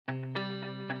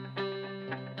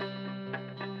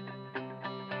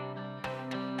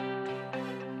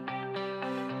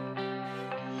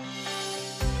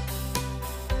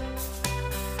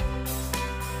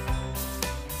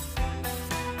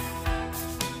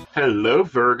Hello,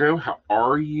 Virgo. How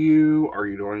are you? Are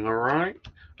you doing all right?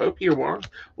 Hope you are.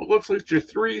 Well, let's look at your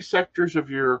three sectors of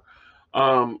your.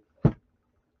 Um,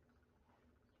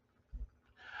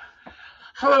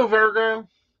 Hello, Virgo.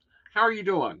 How are you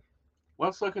doing?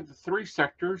 Let's look at the three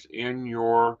sectors in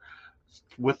your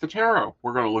with the tarot.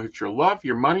 We're going to look at your love,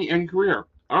 your money, and career.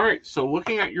 All right. So,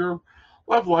 looking at your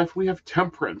love life, we have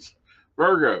Temperance.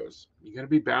 Virgos, you got to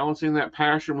be balancing that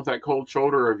passion with that cold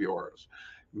shoulder of yours.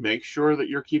 Make sure that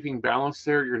you're keeping balance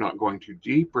there. You're not going too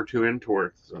deep or too in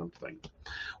towards something.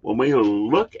 When we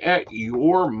look at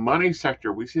your money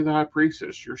sector, we see the High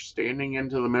Priestess. You're standing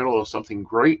into the middle of something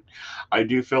great. I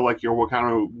do feel like you'll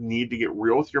kind of need to get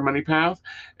real with your money path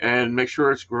and make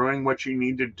sure it's growing what you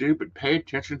need to do, but pay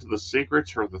attention to the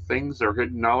secrets or the things or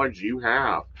hidden knowledge you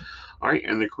have. All right,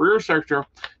 and the career sector,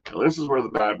 now this is where the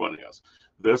bad one is.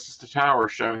 This is the tower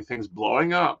showing things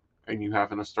blowing up and you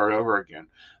having to start over again.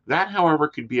 That, however,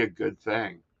 could be a good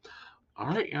thing. All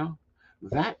right, yeah,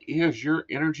 that is your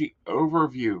energy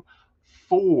overview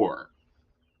for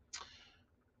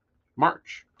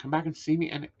March. Come back and see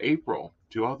me in April.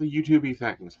 Do all the YouTubey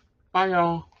things. Bye,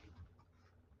 y'all.